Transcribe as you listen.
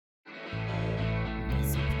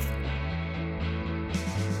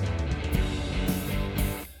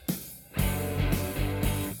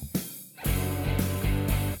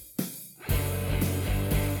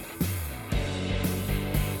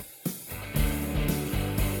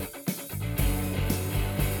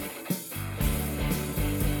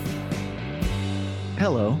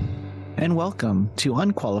Hello, and welcome to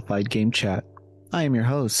Unqualified Game Chat. I am your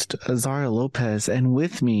host, Azara Lopez, and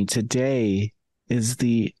with me today is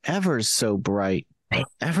the ever so bright,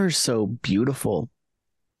 ever so beautiful,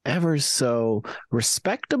 ever so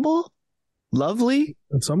respectable, lovely,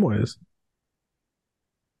 in some ways.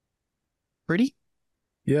 pretty.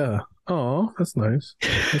 Yeah. Oh, that's nice.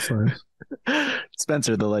 That's nice.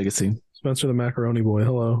 Spencer the Legacy. Spencer the Macaroni Boy.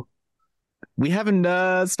 Hello. We haven't,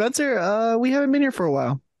 Spencer, we haven't been here for a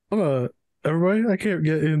while. Everybody, I can't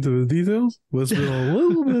get into the details, but it's been a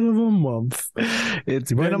little bit of a month.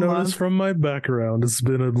 It's You been might a notice month. from my background, it's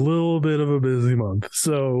been a little bit of a busy month.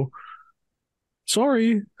 So,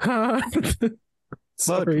 sorry. But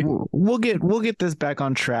Sorry. we'll get this back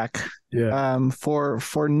on track. Yeah.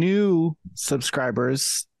 For new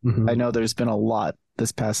subscribers, Mhm. I know there's been a lot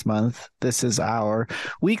this past month. This is our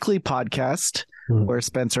weekly podcast Mhm. where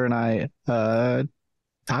Spencer and I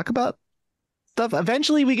talk about stuff.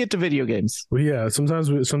 Eventually, we get to video games. Well, yeah. Sometimes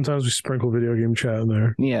we sprinkle video game chat in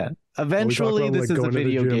there. Yeah. Eventually, We talk about, this is a going to the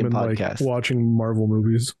video gym game and, podcast. watching Marvel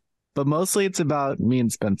movies. But mostly, it's about me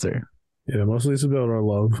and Spencer. Yeah. Mostly it's about our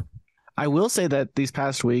love. I will say that these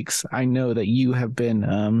past weeks, I know that you have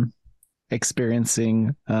been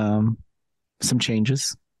experiencing some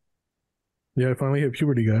changes. Yeah. I finally hit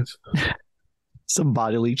puberty, guys. Some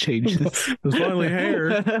bodily changes. There's finally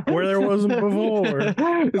hair where there wasn't before. It's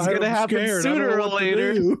I'm gonna happen scared. I don't sooner know or what to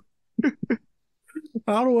later. do.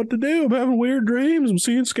 I don't know what to do. I'm having weird dreams. I'm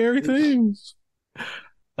seeing scary things.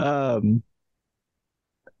 But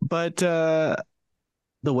the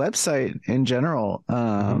website in general,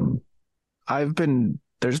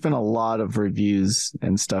 there's been a lot of reviews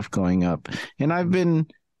and stuff going up, and I've been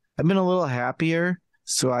a little happier.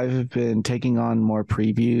 So I've been taking on more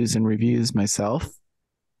previews and reviews myself.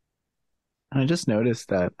 And I just noticed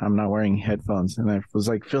that I'm not wearing headphones, and I was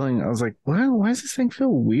like, why does this thing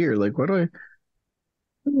feel weird? Like, what do I?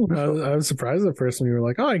 I was surprised at first when you were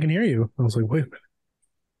like, "Oh, I can hear you." I was like, "Wait a minute.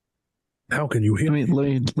 How can you hear me?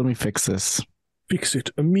 Let me fix this. Fix it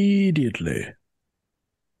immediately."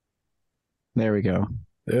 There we go.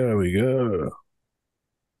 There we go.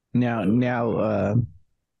 Now,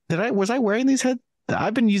 was I wearing these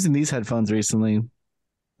I've been using these headphones recently.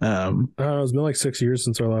 It's been like 6 years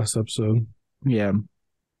since our last episode. Yeah,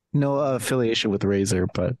 no affiliation with Razer,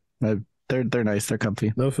 but they're nice. They're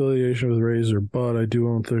comfy. No affiliation with Razer, but I do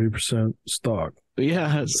own 30% stock.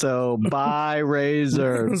 Yeah, so buy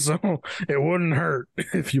Razer. So it wouldn't hurt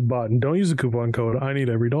if you bought. And don't use the coupon code. I need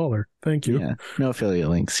every dollar. Thank you. Yeah, no affiliate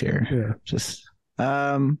links here. Yeah. Just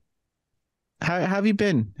how have you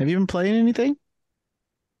been? Have you been playing anything?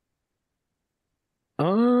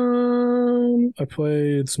 I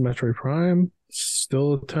played some Metroid Prime.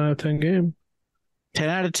 Still a 10 out of 10 game. 10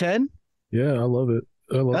 out of 10? Yeah, I love it.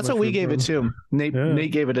 That's what we gave it too.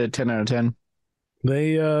 Nate gave it a 10 out of 10.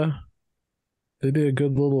 They did a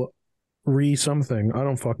good little something. I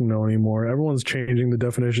don't fucking know anymore. Everyone's changing the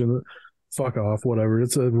definition. Fuck off, whatever.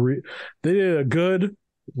 They did a good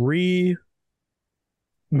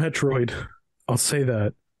Metroid. I'll say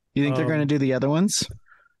that. You think they're going to do the other ones?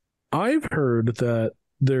 I've heard that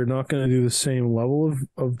they're not going to do the same level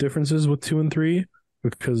of differences with 2 and 3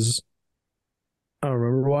 because I don't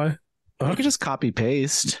remember why. You could just copy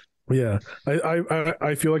paste. Yeah,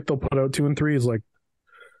 I feel like they'll put out 2 and 3 as like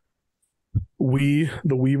the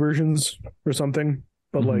Wii versions or something,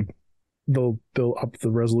 but like they'll up the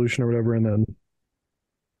resolution or whatever, and then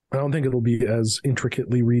I don't think it'll be as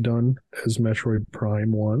intricately redone as Metroid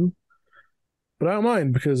Prime 1. But I don't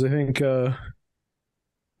mind because I think that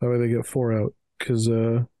way they get 4 out. Because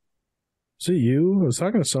was it you? I was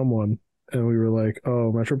talking to someone and we were like,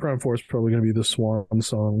 "Oh, Metroid Prime 4 is probably going to be the swan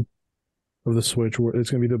song of the Switch. Where it's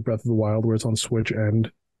going to be the Breath of the Wild, where it's on Switch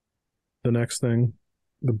and the next thing,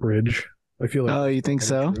 the bridge." I feel like. Oh, you think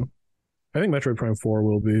so? True. I think Metroid Prime 4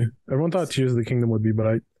 will be. Everyone thought Tears of the Kingdom would be,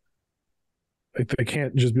 but they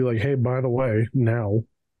can't just be like, "Hey, by the way,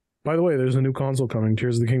 there's a new console coming.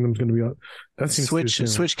 Tears of the Kingdom's going to be on." That seems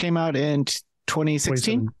Switch came out in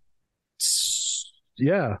 2016.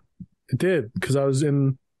 Yeah, it did because I was at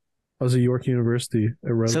York University at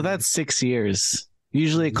Redmond. So that's 6 years.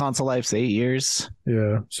 Usually a console life's 8 years.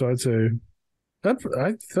 Yeah, so I'd say that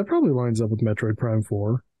probably lines up with Metroid Prime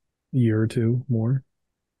 4, a year or two more.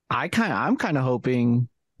 I'm kind of hoping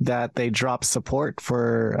that they drop support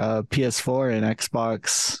for PS4 and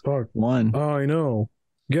Xbox One. Oh, I know.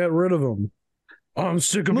 Get rid of them. I'm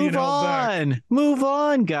sick of being held back. Move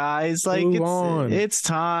on, guys. Like it's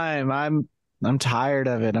time. I'm tired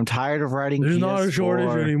of it. I'm tired of writing. There's PS4. not a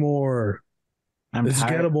shortage anymore. It's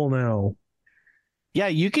gettable now. Yeah,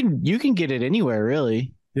 you can get it anywhere,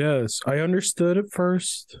 really. Yes, I understood at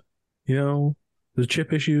first, the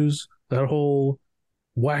chip issues, that whole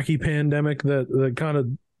wacky pandemic that kind of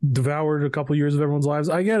devoured a couple years of everyone's lives.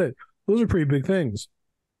 I get it. Those are pretty big things.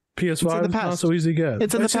 It's in the PS5 is not past. so easy to get.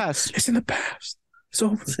 It's in the past. It's in the past. It's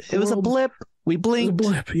over. It was a blip. We blinked. It was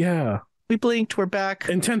a blip, yeah. We blinked. We're back.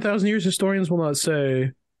 In 10,000 years, historians will not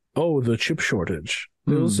say, oh, the chip shortage.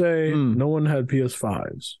 They'll say no one had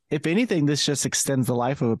PS5s. If anything, this just extends the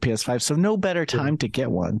life of a PS5, so no better time to get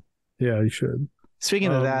one. Yeah, you should.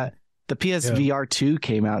 Speaking of that, the PSVR 2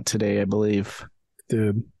 came out today, I believe.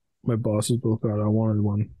 Dude, my bosses both got it. I wanted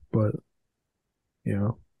one, but,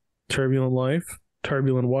 turbulent life,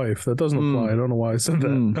 turbulent wife. That doesn't apply. I don't know why I said that.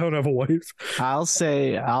 I don't have a wife. I'll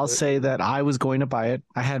say that I was going to buy it.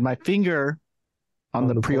 I had my finger on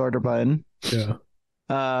the pre-order button. Yeah.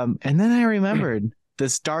 And then I remembered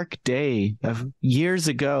this dark day of years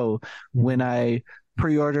ago when I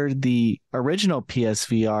pre-ordered the original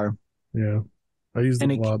PSVR. Yeah. I used it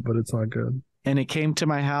a lot, but it's not good. And it came to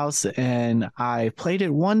my house and I played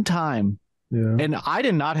it one time. Yeah. And I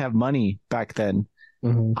did not have money back then.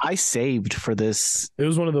 Mm-hmm. I saved for this. It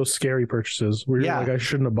was one of those scary purchases where you're like, I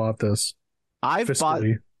shouldn't have bought this. I've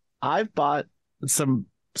bought some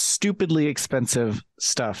stupidly expensive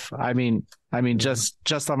stuff. I mean,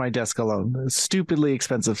 just on my desk alone, stupidly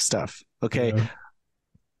expensive stuff. Okay. Yeah.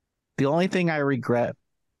 The only thing I regret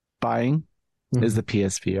buying is the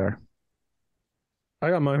PSVR. I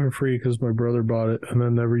got mine for free because my brother bought it and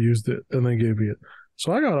then never used it and then gave me it.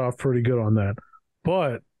 So I got off pretty good on that.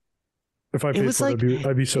 But if I paid for it,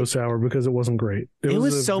 I'd be so sour because it wasn't great. It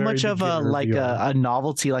was so much of a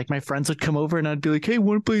novelty. Like my friends would come over and I'd be like, "Hey,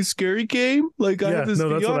 want to play a scary game?" Like I have this VR.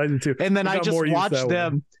 That's what I did too. And then I just watch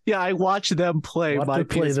them. Yeah, I watch them play. My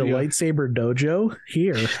play the lightsaber dojo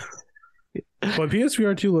here. But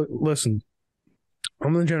PSVR 2, listen,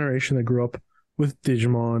 I'm the generation that grew up with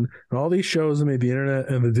Digimon and all these shows that made the internet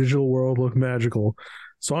and the digital world look magical.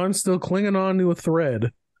 So I'm still clinging on to a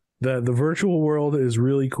thread that the virtual world is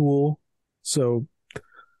really cool. So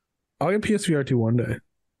I'll get PSVR 2 one day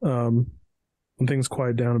when things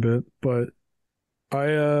quiet down a bit. But I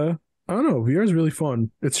don't know. VR is really fun.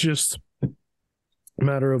 It's just a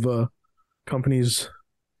matter of companies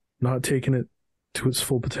not taking it to its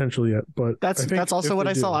full potential yet. But that's also what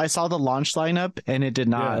I saw. I saw the launch lineup and it did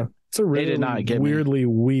not. Yeah. It's a really weirdly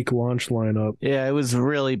weak launch lineup. Yeah, it was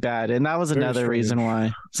really bad, and that was another reason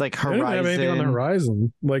why. It's like Horizon. They don't have anything on the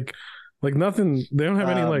horizon. Like nothing. They don't have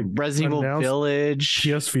any like Resident Evil Village,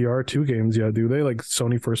 PSVR 2 games yet, do they? Like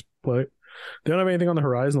Sony First Play. They don't have anything on the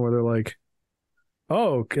horizon where they're like,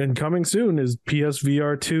 oh, and coming soon is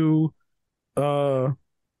PSVR 2. I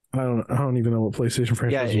don't even know what PlayStation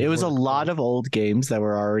franchise. Yeah, it was a lot of old games that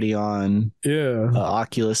were already on. Yeah,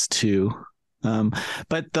 Oculus 2.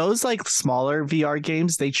 But those like smaller VR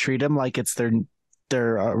games, they treat them like it's their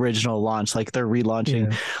original launch, like they're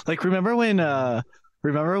relaunching. Yeah. Like remember when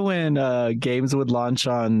games would launch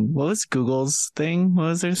on, what was Google's thing? What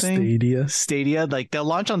was their thing? Stadia. Like they'll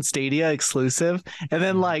launch on Stadia exclusive, and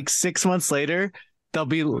then like 6 months later, they'll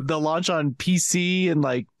launch on PC and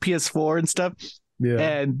like PS4 and stuff. Yeah,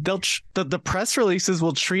 and the press releases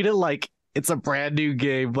will treat it like it's a brand new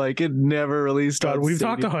game, like it never released. God, we've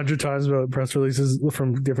talked 100 times about press releases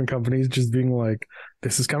from different companies just being like,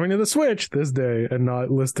 "This is coming to the Switch this day," and not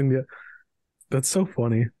listing the. That's so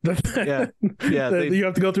funny. Yeah. You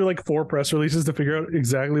have to go through like 4 press releases to figure out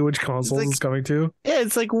exactly which consoles it's coming to. Yeah,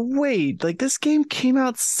 it's like, wait, like this game came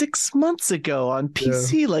out 6 months ago on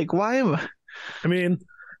PC. Yeah. Like, why am I mean,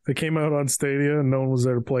 it came out on Stadia and no one was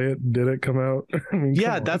there to play it. Did it come out? I mean,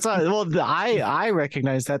 that's why. Well, I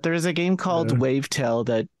recognize that there's a game called Wavetale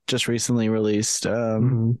that just recently released,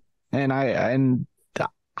 and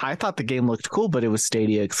I thought the game looked cool, but it was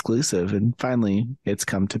Stadia exclusive, and finally it's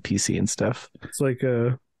come to PC and stuff. It's like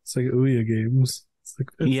Ouya games.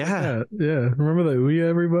 Yeah. Remember the Ouya,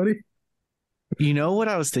 everybody? You know what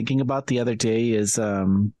I was thinking about the other day is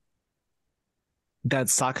that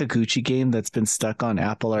Sakaguchi game that's been stuck on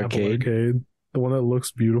Apple Arcade. The one that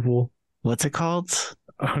looks beautiful. What's it called?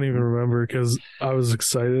 I don't even remember because I was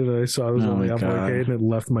excited. I saw it was on the Apple Arcade and it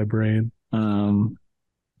left my brain.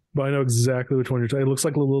 But I know exactly which one you're talking. It looks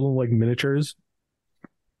like little like miniatures.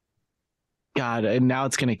 God, and now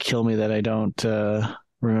it's gonna kill me that I don't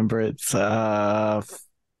remember it. It's it's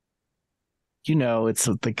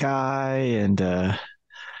the guy and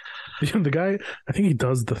the guy. I think he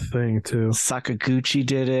does the thing too. Sakaguchi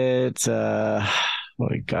did it. Oh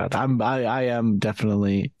my God, I am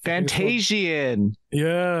definitely Fantasian.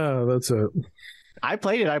 Yeah, that's it. I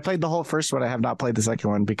played it. I played the whole first one. I have not played the second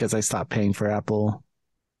one because I stopped paying for Apple.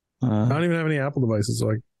 I don't even have any Apple devices,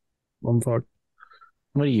 so I'm fucked.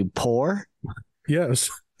 What are you, poor? Yes.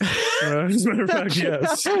 As a matter of fact,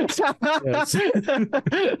 yes. Yes. Now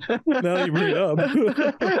that you bring it up.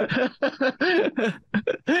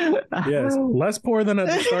 Yes. Less poor than at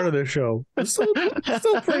the start of this show. Still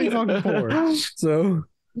pretty fucking poor. So,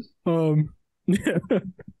 yeah.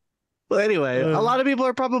 Well, anyway, a lot of people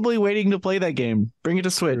are probably waiting to play that game. Bring it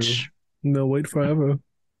to Switch. No, wait forever.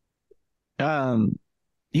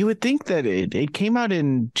 You would think that it came out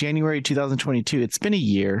in January 2022. It's been a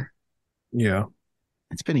year. Yeah.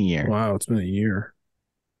 It's been a year. Wow, it's been a year.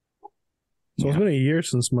 So Yeah. It's been a year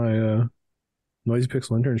since my Noisy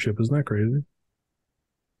Pixel internship. Isn't that crazy?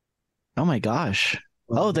 Oh my gosh.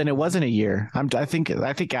 Oh, then it wasn't a year. I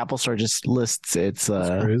think Apple Store just lists it's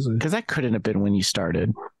That's crazy. because that couldn't have been when you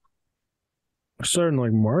started. I started in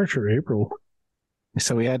like March or April.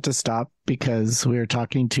 So we had to stop because we were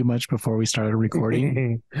talking too much before we started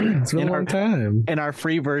recording. It's been a long time. And our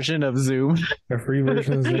free version of Zoom Our free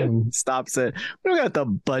version of Zoom. stops it. We don't got the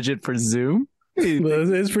budget for Zoom.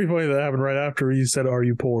 It's pretty funny that happened right after you said, "Are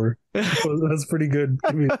you poor?" That's pretty good.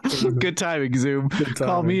 Good timing, Zoom. Good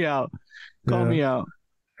Call timing. me out. Call me out.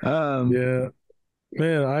 Yeah,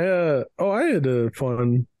 man. I had a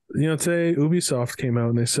fun. Today Ubisoft came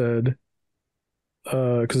out and they said,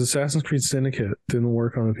 because Assassin's Creed Syndicate didn't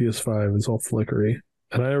work on the PS5, it's all flickery.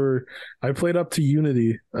 And I played up to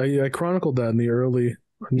Unity. I chronicled that in the early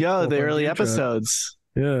episodes.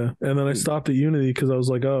 Yeah, and then I stopped at Unity because I was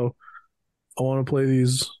like, oh, I want to play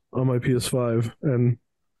these on my PS5, and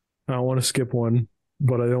I don't want to skip one,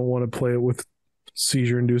 but I don't want to play it with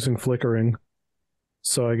seizure-inducing flickering.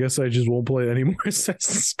 So I guess I just won't play any more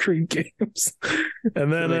Assassin's Creed games.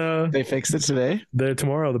 And then they fixed it today.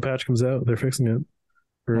 Tomorrow the patch comes out. They're fixing it.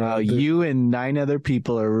 Wow, you and 9 other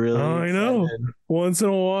people are really. I know. Once in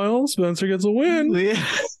a while, Spencer gets a win. Yeah.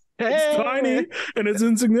 It's tiny and it's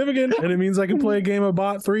insignificant, and it means I can play a game I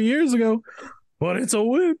bought 3 years ago, but it's a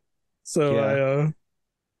win. So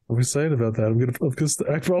I'm excited about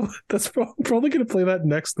that. That's probably gonna play that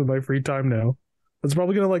next in my free time now. It's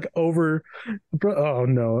probably gonna oh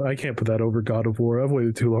no, I can't put that over God of War. I've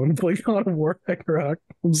waited too long to play God of War Ragnarok.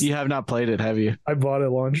 You have not played it, have you? I bought it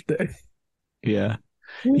launch day. Yeah.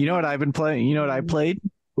 You know what I've been playing? You know what I played?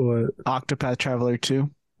 What? Octopath Traveler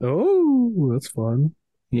 2. Oh, that's fun.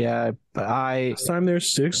 Yeah, this time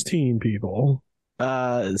there's 16 people.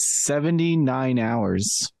 79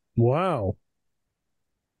 hours. Wow.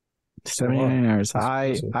 79 hours.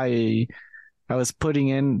 I was putting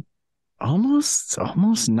in almost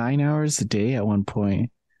 9 hours a day at one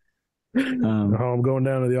point. I'm going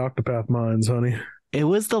down to the Octopath mines, honey. It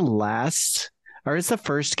was it's the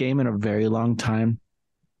first game in a very long time.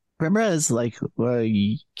 Remember as like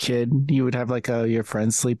a kid, you would have like your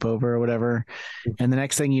friends sleep over or whatever, and the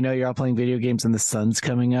next thing you know, you're all playing video games and the sun's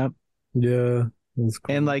coming up. Yeah. Cool.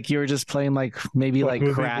 And like you were just playing like maybe like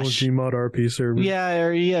Crash Gmod RP server.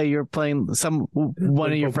 You're playing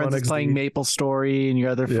one of your friends is playing Maple Story and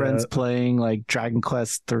your other friend's playing like Dragon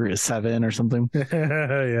Quest 7 or something.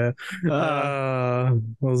 Yeah.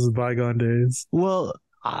 Those are bygone days. Well,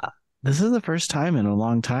 this is the first time in a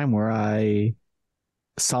long time where I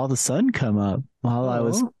saw the sun come up while I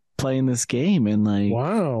was playing this game, and like,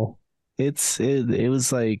 wow, it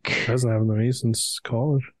was like hasn't happened to me since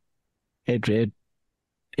college. It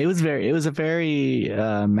was a very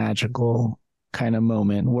magical kind of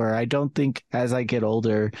moment where I don't think as I get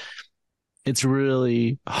older, it's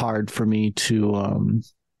really hard for me to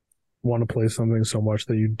want to play something so much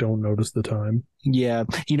that you don't notice the time. Yeah,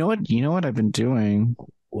 you know what I've been doing?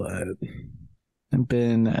 What? I've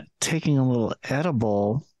been taking a little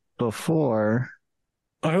edible before.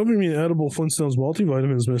 I hope you mean edible Flintstones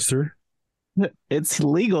multivitamins, mister. It's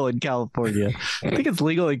legal in California. I think it's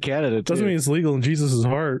legal in Canada too. Doesn't mean it's legal in Jesus'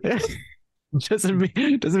 heart. doesn't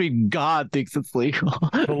mean God thinks it's legal.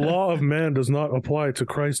 The law of man does not apply to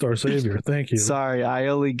Christ our Savior. Thank you. Sorry, I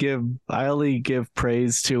only give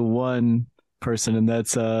praise to one person, and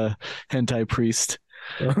that's Hentai Priest.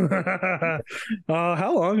 How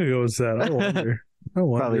long ago was that? I wonder.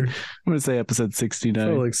 Probably, I'm gonna say episode 69.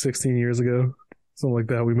 Probably like 16 years ago, something like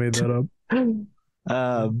that. We made that up.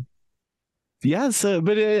 Yeah. So,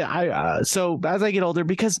 but so as I get older,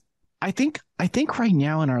 because I think right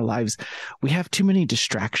now in our lives we have too many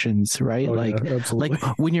distractions, right? Like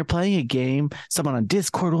when you're playing a game, someone on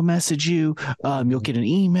Discord will message you. You'll get an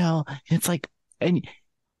email. And it's like,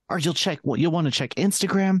 or you'll want to check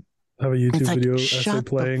Instagram. Have a YouTube video essay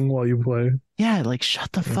playing while you play. Yeah, like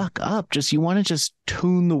shut the fuck up. You want to just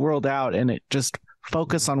tune the world out and just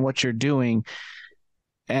focus on what you're doing.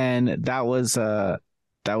 And that was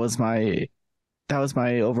my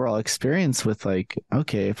overall experience with like,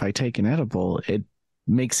 okay, if I take an edible,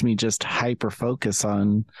 makes me just hyper focus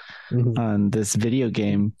on this video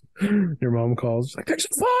game. Your mom calls like, "There's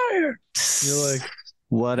a fire." You're like,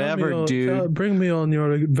 whatever, dude. Bring me on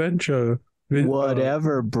your adventure.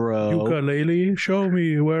 Whatever, bro. Ukulele, show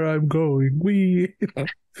me where I'm going. It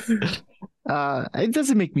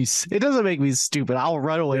doesn't make me stupid. I'll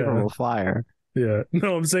run away from a fire. Yeah.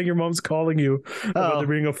 No, I'm saying your mom's calling you about there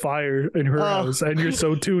being a fire in her house, and you're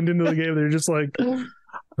so tuned into the game, they're just like,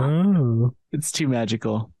 oh. It's too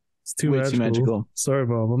magical. It's too magical. Sorry,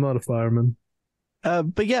 Mom. I'm not a fireman.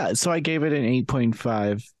 But yeah, so I gave it an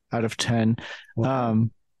 8.5 out of 10. Wow.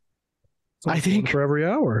 I think for every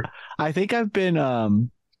hour. I think I've been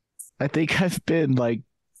like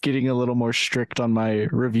getting a little more strict on my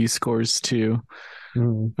review scores too.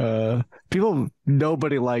 Nobody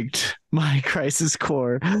liked my Crisis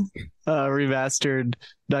Core remastered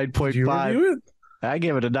 9.5. Did you review it? I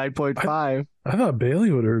gave it a 9.5. I thought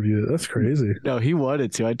Bailey would have reviewed it. That's crazy. No, he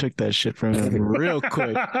wanted to. I took that shit from him real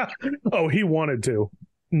quick. Oh, he wanted to.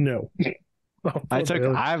 No. I've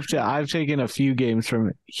taken a few games from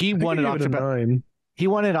him. He wanted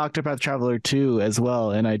Octopath Traveler 2 as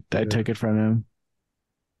well, and I took it from him.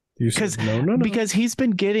 Because he's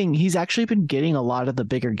actually been getting a lot of the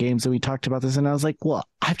bigger games that we talked about this, and I was like, well,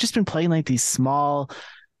 I've just been playing like these small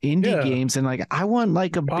indie games, and like I want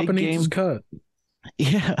like a Papa big game. Needs his cut.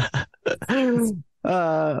 Yeah.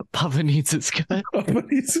 Papa needs his cut.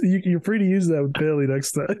 You're free to use that with Bailey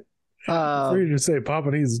next time. Free to say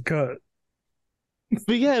Papa needs his cut.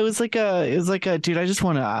 But yeah, it was like a dude. I just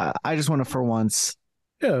want to for once.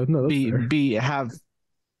 Yeah, no,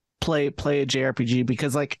 play a JRPG,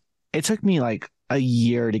 because like it took me like a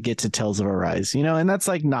year to get to Tales of Arise, and that's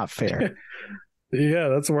like not fair. Yeah,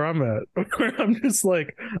 that's where I'm at. I'm just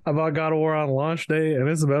like, I bought God of War on launch day, and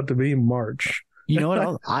it's about to be March. You know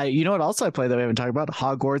what else I played that we haven't talked about?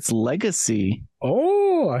 Hogwarts Legacy.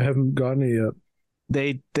 Oh, I haven't gotten it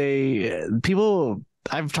yet. People.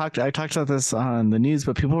 I talked about this on the news,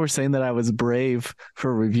 but people were saying that I was brave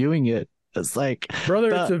for reviewing it. It's like,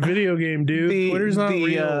 brother, it's a video game, dude. Twitter's not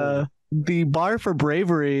real. The bar for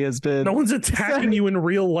bravery has been. No one's attacking you in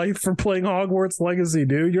real life for playing Hogwarts Legacy,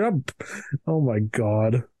 dude. You're not. Oh my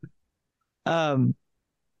god. I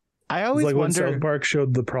always wonder. When South Park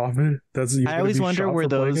showed The Prophet. I always wonder where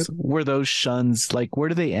those shuns, like, where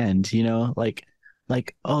do they end?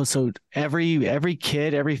 So every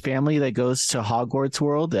kid, every family that goes to Hogwarts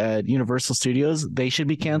World at Universal Studios, they should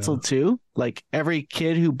be canceled too. Like every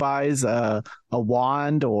kid who buys a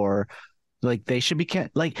wand, or like they should be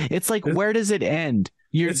it's like, where does it end?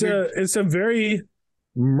 It's a very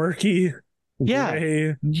murky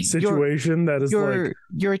situation that is like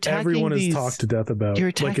you're attacking everyone is talked to death about. You're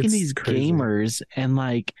attacking these crazy gamers, and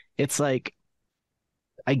like it's like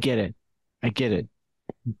I get it.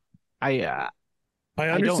 I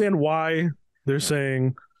understand why they're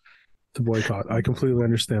saying to boycott. I completely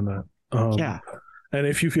understand that. And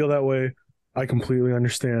if you feel that way, I completely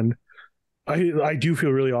understand. I do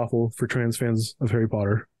feel really awful for trans fans of Harry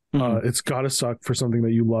Potter. Mm-hmm. It's got to suck for something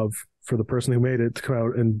that you love, for the person who made it to come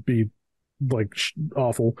out and be like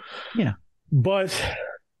awful. Yeah. But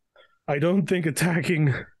I don't think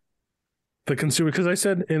attacking the consumer, because I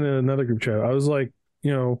said in another group chat, I was like,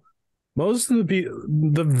 most of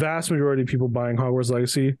the vast majority of people buying Hogwarts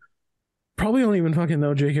Legacy probably don't even fucking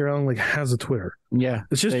know J.K. Rowling like has a Twitter. Yeah,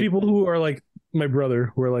 it's just people who are like my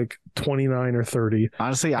brother, who are like 29 or 30.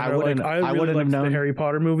 Honestly, I wouldn't have known the Harry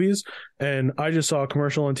Potter movies, and I just saw a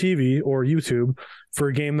commercial on TV or YouTube for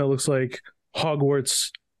a game that looks like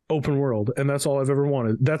Hogwarts open world, and that's all I've ever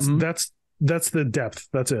wanted. That's the depth.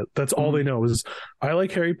 That's it. That's all they know is I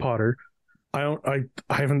like Harry Potter. I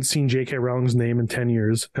haven't seen J.K. Rowling's name in 10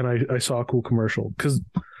 years, and I saw a cool commercial, because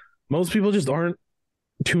most people just aren't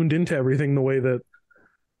tuned into everything the way that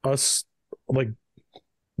us, like,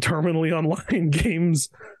 terminally online games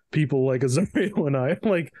people like Azario and I,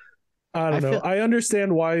 like, I don't know. I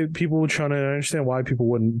understand why people would try to, I understand why people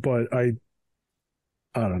wouldn't, but I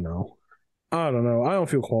don't know. I don't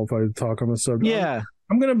feel qualified to talk on this subject. Yeah.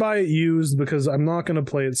 I'm going to buy it used because I'm not going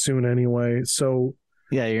to play it soon anyway, so...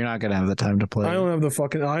 Yeah, you're not going to have the time to play. I don't have the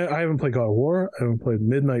fucking... I haven't played God of War. I haven't played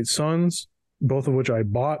Midnight Suns, both of which I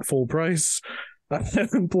bought full price. I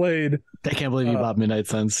haven't played... I can't believe you bought Midnight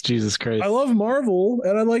Suns. Jesus Christ. I love Marvel,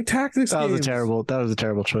 and I like tactics games. That was a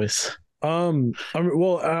terrible choice. I'm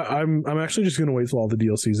actually just going to wait till all the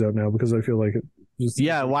DLC's out now, because I feel like it just...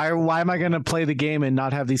 Yeah, why am I going to play the game and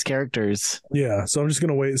not have these characters? Yeah, so I'm just going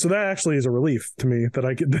to wait. So that actually is a relief to me,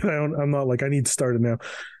 that I'm not like, I need to start it now.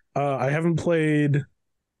 I haven't played...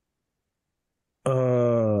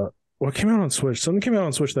 what came out on Switch? Something came out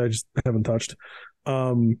on Switch that I just haven't touched.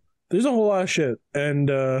 there's a whole lot of shit, and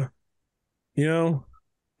you know,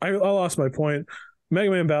 I lost my point. Mega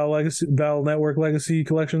Man Battle Network Legacy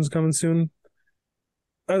Collection's coming soon.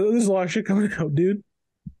 There's a lot of shit coming out, dude.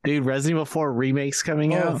 Dude, Resident Evil 4 remake's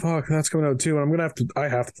coming out. Oh fuck, that's coming out too, and I have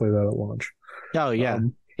to play that at launch. Oh yeah.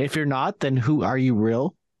 If you're not, then who are you?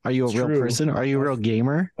 Real? Are you a real person? Are you a real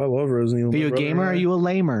gamer? I love Resident Evil. Are you a gamer? Or are you a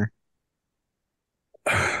lamer?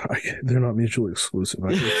 They're not mutually exclusive.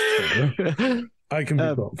 I can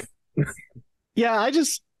be both. Yeah, I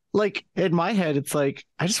just like in my head, it's like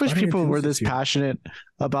I just wish people were this passionate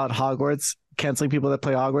about Hogwarts, canceling people that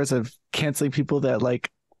play Hogwarts, and canceling people that like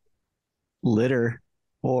litter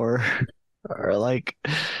or like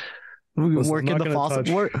work in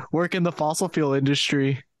the fossil fuel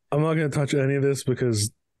industry. I'm not going to touch any of this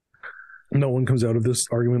because no one comes out of this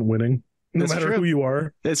argument winning. No matter who you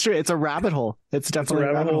are. It's true. It's a rabbit hole. It's definitely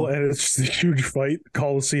a rabbit hole, and it's just a huge fight,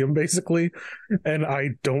 Coliseum, basically. And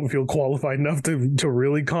I don't feel qualified enough to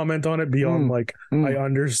really comment on it beyond I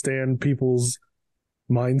understand people's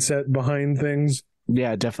mindset behind things.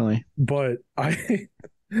 Yeah, definitely. But I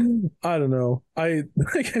don't know.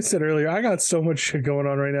 Like I said earlier, I got so much shit going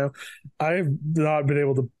on right now. I've not been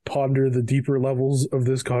able to ponder the deeper levels of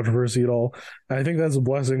this controversy at all. And I think that's a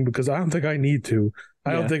blessing because I don't think I need to.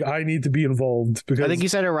 I don't think I need to be involved because I think you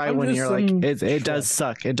said it right when you're like, it does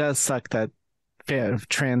suck. It does suck that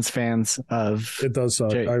trans fans of it does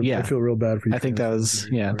suck. I feel real bad for you. I think that was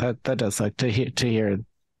that does suck to hear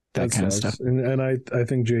that kind of stuff. And I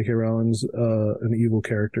think J.K. Rowling's an evil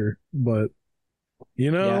character, but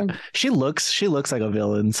she looks like a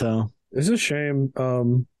villain. So it's a shame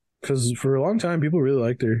because for a long time people really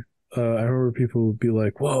liked her. I remember people would be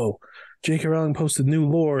like, "Whoa, J.K. Rowling posted new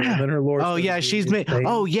lore," and then her lore. Oh yeah, she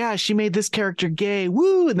made this character gay.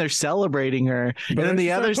 Woo, and they're celebrating her. But and then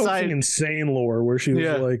the other side, insane lore where she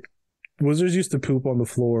was like, wizards used to poop on the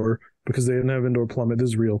floor because they didn't have indoor plumbing.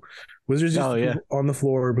 This is real. Wizards used to poop on the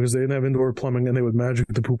floor because they didn't have indoor plumbing, and they would magic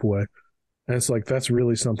the poop away. And it's like that's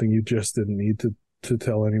really something you just didn't need to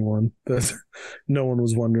tell anyone. That's no one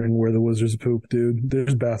was wondering where the wizards poop, dude.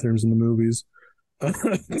 There's bathrooms in the movies.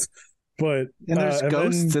 But there's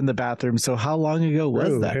ghosts in the bathroom. So how long ago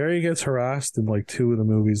was that? Harry gets harassed in like 2 of the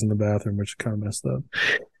movies in the bathroom, which is kind of messed up.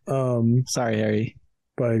 Sorry, Harry.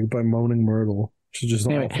 By Moaning Myrtle, which is just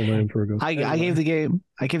an awful name for a ghost. I gave the game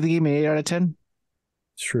an 8 out of 10.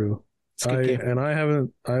 It's true. And I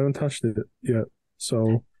haven't touched it yet.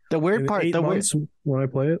 So the weird part, when I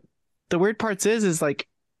play it, the weird parts is like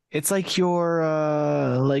it's like your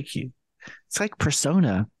it's like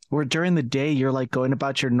Persona. Where during the day you're like going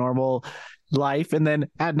about your normal life, and then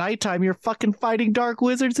at nighttime you're fucking fighting dark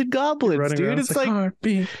wizards and goblins, dude. It's like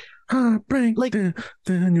heartbreak, like you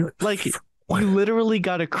literally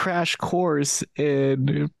got a crash course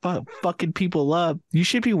in fucking people up. You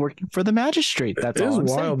should be working for the magistrate. That's all I'm saying.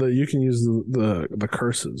 It is wild that you can use the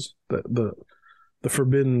curses, the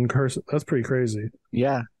forbidden curse. That's pretty crazy.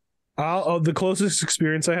 Yeah. The closest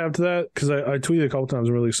experience I have to that, because I tweeted a couple times,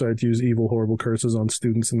 I'm really excited to use evil, horrible curses on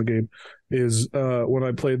students in the game, is when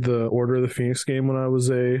I played the Order of the Phoenix game when I was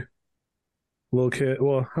a little kid.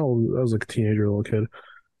 Well, I was like a teenager, little kid.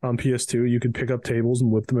 On PS2, you could pick up tables and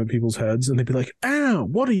whip them at people's heads, and they'd be like, "Ow,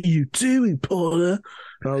 what are you doing, Porter?"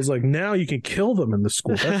 And I was like, "Now you can kill them in the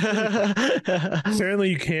school." Apparently,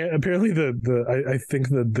 you can't. Apparently, I think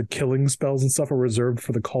the killing spells and stuff are reserved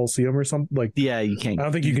for the Coliseum or something. Like, yeah, you can't. I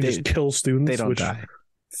don't think you can just kill students. They don't die.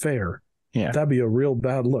 Fair. Yeah, that'd be a real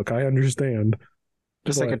bad look. I understand.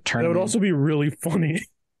 Just like a tournament. That would also be really funny.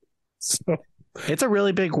 So. It's a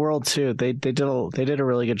really big world too. They did a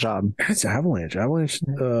really good job. It's Avalanche.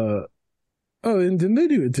 Oh, and didn't they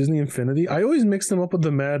do it? Disney Infinity? I always mix them up with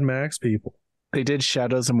the Mad Max people. They did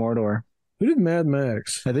Shadows of Mordor. Who did Mad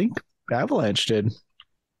Max? I think Avalanche did.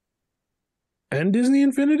 And Disney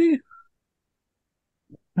Infinity?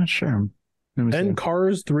 Not sure. And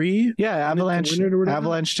Cars 3? Yeah, Avalanche did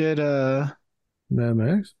Mad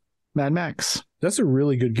Max? Mad Max. That's a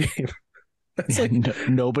really good game. It's like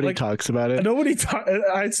nobody talks about it.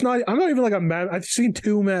 It's not. I'm not even like a Mad. I've seen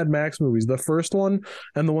 2 Mad Max movies. The first one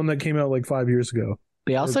and the one that came out like 5 years ago.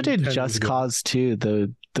 They also did Just Cause 2,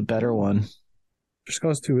 the better one. Just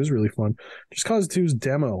Cause 2 is really fun. Just Cause 2's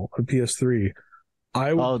demo on PS3.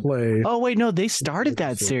 I would play. Oh wait, no, they started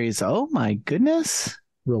that series. Oh my goodness,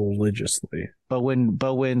 religiously. But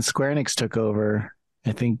when Square Enix took over,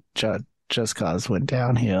 I think Just Cause went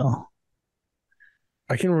downhill.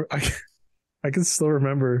 I can still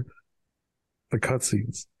remember the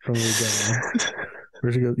cutscenes from the demo.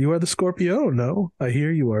 Where she goes, "You are the Scorpio? No, I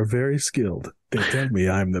hear you are very skilled. They tell me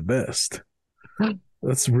I'm the best."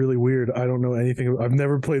 That's really weird. I don't know anything. I've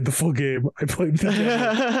never played the full game. I played the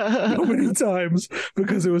demo so many times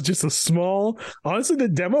because it was just a small. Honestly, the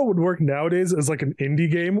demo would work nowadays as like an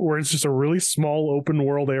indie game where it's just a really small open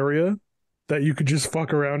world area that you could just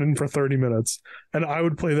fuck around in for 30 minutes. And I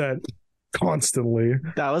would play that constantly.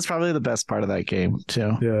 That was probably the best part of that game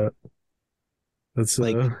too. Yeah. That's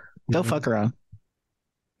like go fuck around.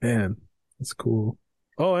 Man, that's cool.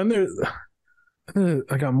 Oh, and there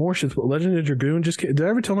I got more shit. Legend of Dragoon just came. Did I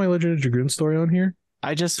ever tell my Legend of Dragoon story on here?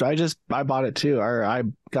 I bought it too, or I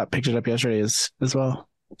got picked it up yesterday as well.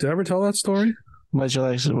 Did I ever tell that story? What's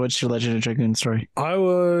your Legend of Dragoon story? I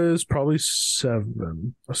was probably 6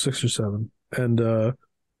 or 7, and I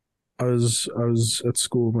was at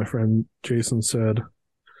school. My friend Jason said,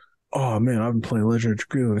 "Oh man, I've been playing Legend of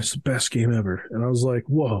Dragoon. It's the best game ever." And I was like,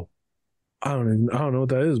 "Whoa, I don't know what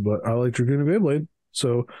that is, but I like Dragoon and Beyblade,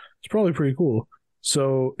 so it's probably pretty cool."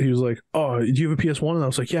 So he was like, "Oh, do you have a PS1?" And I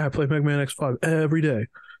was like, "Yeah, I play Mega Man X5 every day."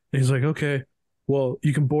 And he's like, "Okay, well,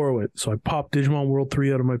 you can borrow it." So I popped Digimon World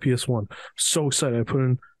 3 out of my PS1. So excited. I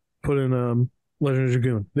put in Legend of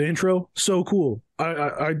Dragoon. The intro, so cool.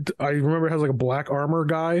 I remember it has like a black armor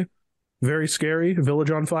guy, very scary,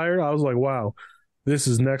 village on fire. I was like, wow, this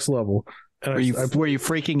is next level. And were you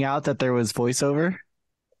freaking out that there was voiceover?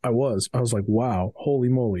 I was like, wow, holy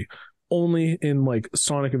moly. Only in like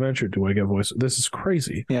Sonic Adventure do I get voice. This is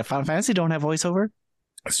crazy. Yeah, Final Fantasy don't have voiceover.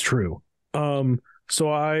 It's true. So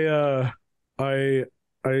I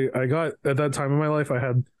got at that time in my life, I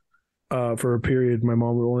had for a period, my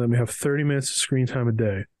mom would only let me have 30 minutes of screen time a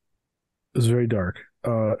day. It was very dark.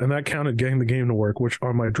 And that counted getting the game to work, which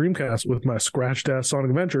on my Dreamcast with my scratched ass Sonic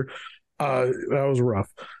Adventure, that was rough.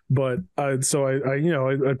 But I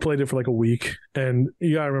played it for like a week, and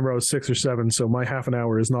you gotta remember I was 6 or 7, so my half an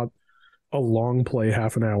hour is not a long play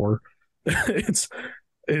half an hour. it's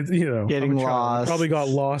getting lost. Probably got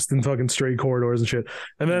lost in fucking straight corridors and shit.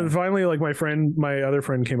 And then finally, like my other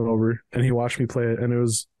friend came over and he watched me play it, and it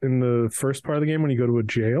was in the first part of the game when you go to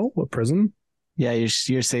a prison. Yeah,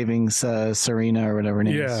 you're saving Serena or whatever her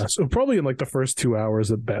name is. Yeah, so probably in like the first 2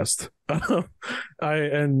 hours at best. We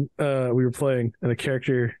were playing, and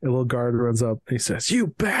a little guard runs up and he says, "You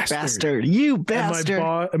bastard, you bastard!"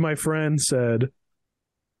 And my friend said,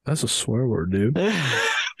 "That's a swear word, dude."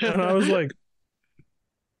 And I was like,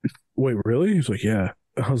 "Wait, really?" He's like, "Yeah."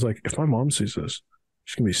 I was like, "If my mom sees this,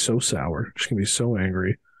 she's gonna be so sour. She's gonna be so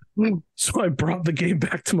angry." So I brought the game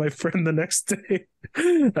back to my friend the next day.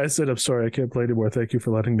 I said, "I'm sorry, I can't play anymore. Thank you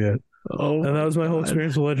for letting me in." And that was my whole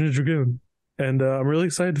experience with Legend of Dragoon. And I'm really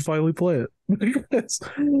excited to finally play it. Because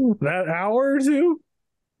that hour or two,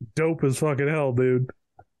 dope as fucking hell, dude.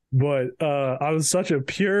 But I was such a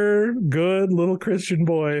pure, good little Christian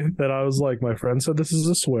boy that I was like, my friend said this is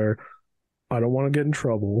a swear. I don't want to get in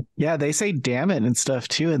trouble. Yeah, they say damn it and stuff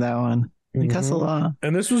too in that one. Because a lot.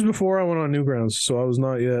 And this was before I went on Newgrounds, so I was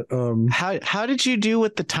not yet. How did you do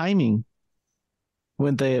with the timing?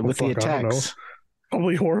 With the attacks?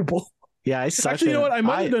 Probably horrible. Yeah, I sucked. Actually, you know what? I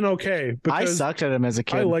might have been okay. I sucked at him as a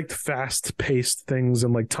kid. I liked fast-paced things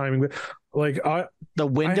and like timing. Like the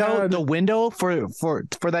window for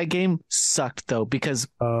that game sucked though, because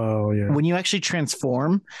when you actually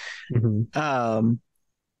transform,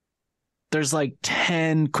 there's like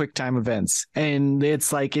 10 quick time events, and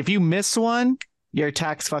it's like if you miss one, your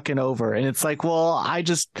attack's fucking over. And it's like, well,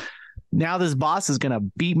 now this boss is gonna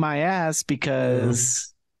beat my ass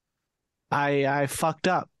because I fucked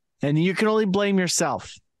up, and you can only blame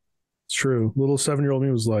yourself. It's true. Little 7-year-old me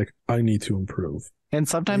was like, I need to improve. And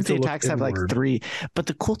sometimes the attacks have like 3. But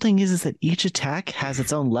the cool thing is that each attack has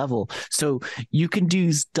its own level. So you can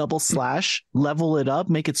do double slash, level it up,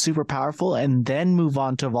 make it super powerful, and then move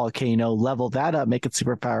on to Volcano, level that up, make it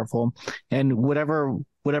super powerful. And whatever.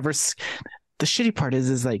 The shitty part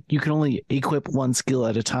is like you can only equip one skill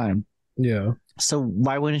at a time. Yeah. So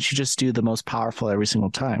why wouldn't you just do the most powerful every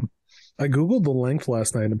single time? I Googled the length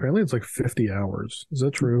last night, and apparently it's like 50 hours. Is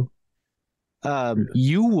that true?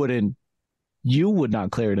 You would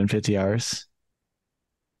not clear it in 50 hours.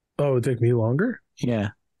 Oh, it would take me longer? Yeah.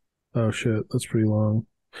 Oh, shit. That's pretty long.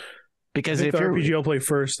 Because if the RPG I'll play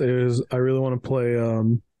first is I really want to play,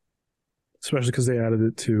 especially because they added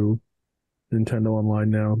it to Nintendo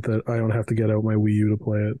Online now, that I don't have to get out my Wii U to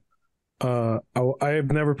play it. I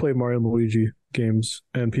have never played Mario and Luigi games,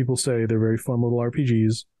 and people say they're very fun little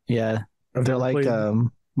RPGs. Yeah. They're like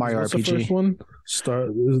Mario RPG. The first one?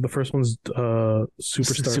 The first one's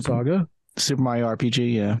Superstar Saga? Super Mario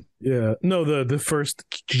RPG, yeah. Yeah. No, the first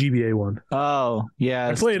GBA one. Oh, yeah.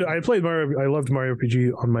 I played Mario. I loved Mario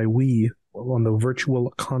RPG on my Wii, on the Virtual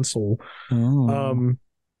Console. Oh.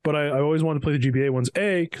 But I always wanted to play the GBA ones.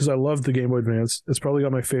 Because I love the Game Boy Advance. It's probably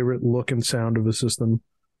got my favorite look and sound of the system.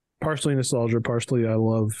 Partially nostalgia, partially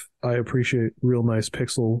I appreciate real nice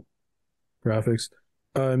pixel graphics.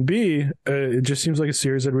 And B, it just seems like a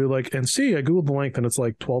series I'd really like. And C, I googled the length and it's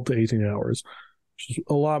like 12 to 18 hours, which is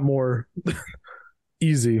a lot more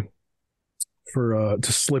easy for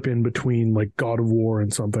to slip in between like God of War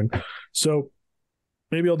and something. So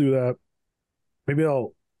maybe I'll do that. Maybe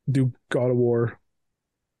I'll do God of War,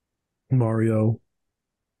 Mario,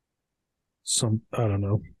 I don't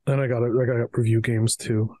know. And I got review games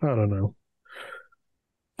too. I don't know.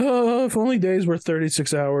 If only days were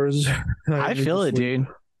 36 hours. I feel it, dude.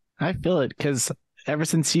 I feel it because ever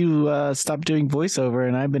since you stopped doing voiceover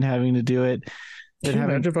and I've been having to do it. Can you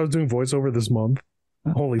imagine if I was doing voiceover this month?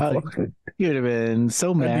 Holy fuck. You'd have been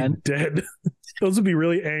so mad. I'd be dead. Those would be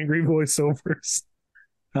really angry voiceovers.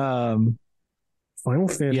 Final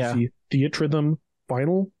Fantasy, Theatrhythm,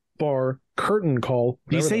 Final Bar, Curtain Call.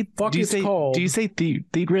 Do you say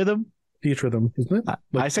Theatrhythm? Theatrhythm, isn't it?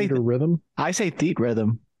 Like I say rhythm. I say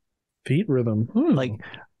Theatrhythm. Theatrhythm. Like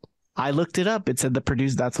I looked it up. It said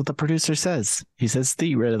that's what the producer says. He says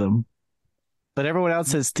Theatrhythm. But everyone else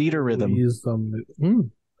says theater rhythm.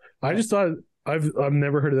 I just thought I've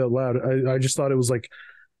never heard it out loud. I just thought it was like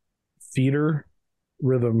theater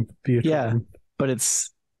rhythm. Yeah, but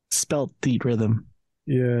it's spelled Theatrhythm.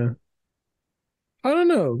 Yeah. I don't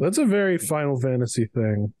know. That's a very Final Fantasy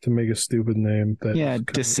thing to make a stupid name.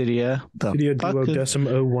 Dissidia. Dissidia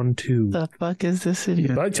Duodecim 012. The fuck is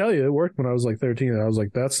Dissidia? But I tell you, it worked when I was like 13. And I was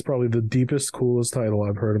like, that's probably the deepest, coolest title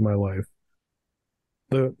I've heard in my life.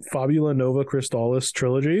 The Fabula Nova Crystallis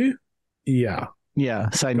trilogy? Yeah. Yeah,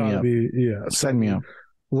 sign me up. Sign me up.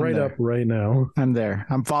 Right up right now. I'm there.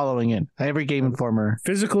 I'm following it. Every Game Informer.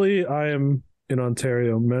 Physically, I am in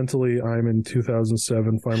Ontario. Mentally, I'm in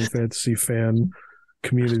 2007 Final Fantasy fan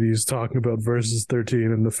communities talking about Versus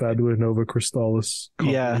 13 and the Fabula Nova Crystallis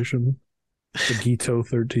compilation. The Gito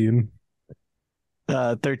 13.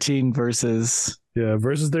 13 versus... Yeah,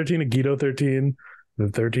 Versus 13 and Gito 13.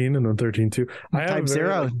 Then 13 and then 13-2. Type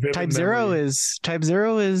 0. Type 0 is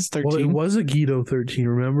 13. Well, it was a Gito 13,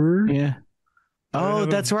 remember? Yeah. Oh,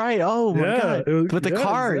 that's right. Oh my god. With the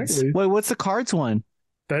cards. Exactly. Wait, what's the cards one?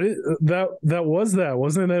 That was that.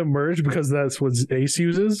 Wasn't that merged because that's what Ace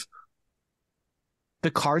uses?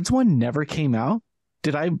 The cards one never came out?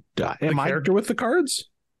 Character with the cards?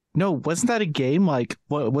 No, wasn't that a game like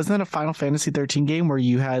wasn't that a Final Fantasy 13 game where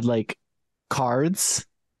you had like cards?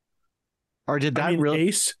 Or did that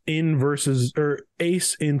Ace in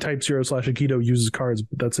Type 0/Akito uses cards,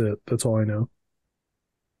 but that's it. That's all I know.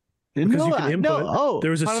 Because you can input.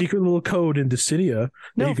 There was a secret little code in Dissidia.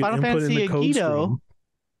 No, Final Fantasy Akito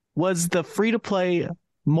was the free-to-play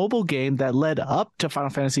mobile game that led up to Final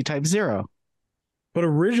Fantasy Type 0. But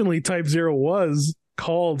originally, Type 0 was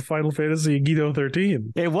called Final Fantasy Akito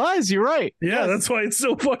 13. It was. You're right. Yeah, that's why it's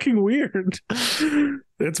so fucking weird.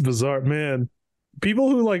 It's bizarre, man.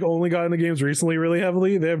 People who like only got into games recently really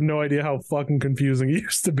heavily, they have no idea how fucking confusing it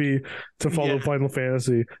used to be to follow Final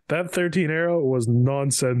Fantasy. That 13 era was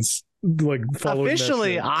nonsense. Like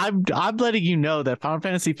officially, I'm letting you know that Final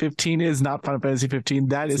Fantasy 15 is not Final Fantasy 15.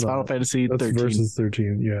 That is Final Fantasy 13. Versus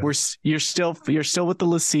 13. Yeah, you're still with the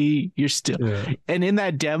l'Cie. You're still, and in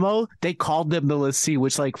that demo, they called them the l'Cie,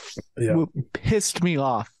 which pissed me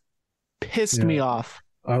off. Me off.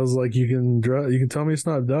 I was like, you can tell me it's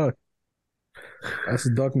not a duck. That's a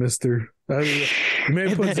duck, mister. You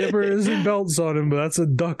may put zippers and belts on him, but that's a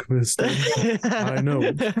duck, mister. I know.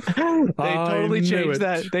 They totally changed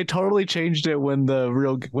that. They totally changed it when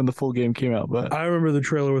the full game came out. But I remember the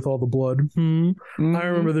trailer with all the blood. Mm-hmm. I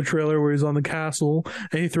remember the trailer where he's on the castle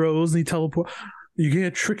and he throws and he teleports. You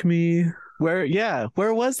can't trick me. Where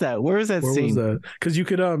was that? Where was that scene? Because you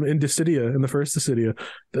could in Dissidia, in the first Dissidia,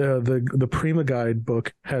 the Prima Guide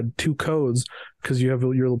book had 2 codes because you have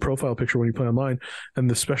your little profile picture when you play online, and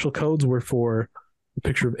the special codes were for a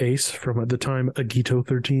picture of Ace from at the time Akito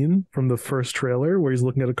 13 from the first trailer where he's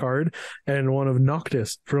looking at a card, and one of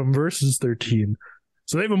Noctis from Versus 13.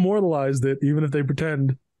 So they've immortalized it, even if they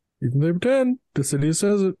pretend. Dissidia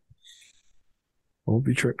says it. Won't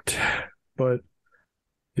be tricked. But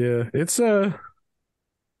yeah, it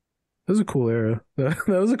was a cool era. That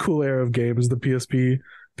was a cool era of games. The PSP,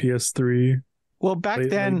 PS3. Well, back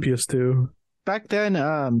then, PS2. Back then,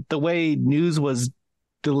 the way news was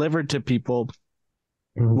delivered to people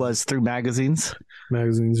was through magazines.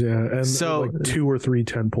 Magazines, yeah, and so like 2 or 3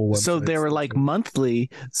 tentpole websites. So they were like monthly.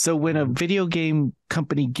 So when a video game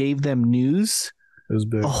company gave them news, it was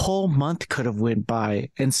big. A whole month could have went by,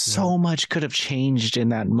 and so much could have changed in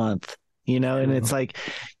that month. And it's like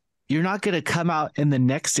you're not going to come out in the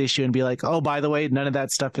next issue and be like, oh, by the way, none of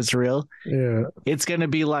that stuff is real. Yeah. It's going to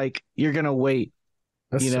be like, you're going to wait.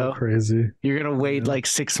 That's you so know? crazy. You're going to wait like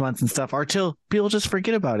 6 months and stuff, or till people just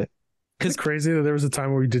forget about it. It's crazy that there was a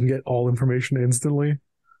time where we didn't get all information instantly.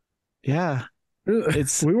 Yeah. We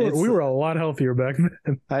were a lot healthier back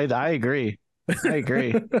then. I agree. I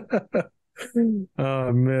agree.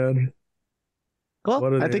 Oh man.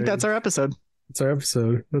 Well, I think that's our episode. That's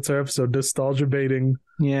our episode. Nostalgia baiting.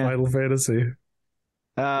 Yeah. Final Fantasy.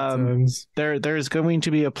 There's going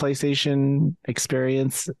to be a PlayStation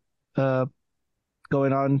experience going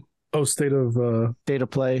on. Oh, state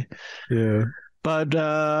of play. Yeah. But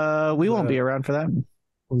we won't be around for that.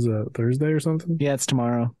 Was that Thursday or something? Yeah, it's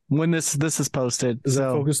tomorrow when this is posted. Is it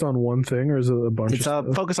focused on one thing or is it a bunch of stuff?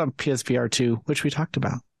 It's focused on PSVR 2, which we talked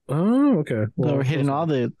about. Oh, okay. Well, we're hitting all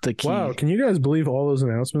the key. Wow, can you guys believe all those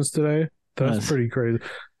announcements today? That's pretty crazy.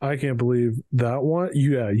 I can't believe that one.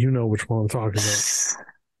 Yeah, you know which one I'm talking about.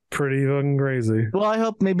 Pretty fucking crazy. Well, I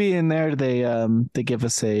hope maybe in there they give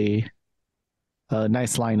us a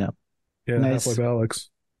nice lineup. Yeah, nice. Half-Life Alyx.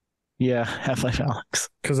 Yeah, Half-Life Alyx.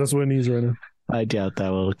 Because that's what it needs right now. I doubt that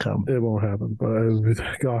will come. It won't happen,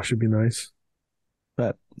 but gosh, it'd be nice.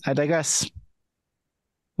 But I digress.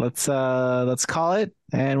 Let's call it,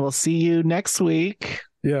 and we'll see you next week.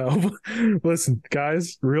 Yeah. Listen,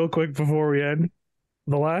 guys, real quick before we end,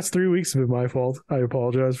 the last 3 weeks have been my fault. I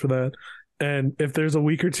apologize for that. And if there's a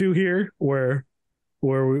week or two here where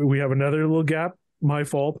we have another little gap, my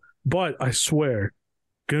fault. But I swear,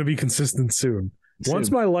 gonna be consistent soon.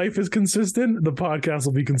 Once my life is consistent, the podcast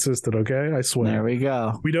will be consistent, okay? I swear. There we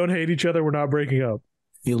go. We don't hate each other. We're not breaking up.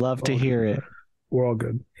 You love to hear it. We're all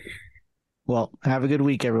good. Well, have a good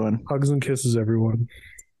week, everyone. Hugs and kisses, everyone.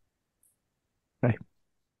 Bye.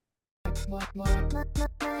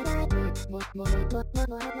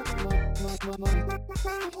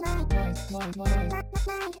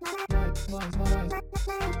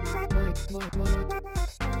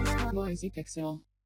 Noisy Pixel.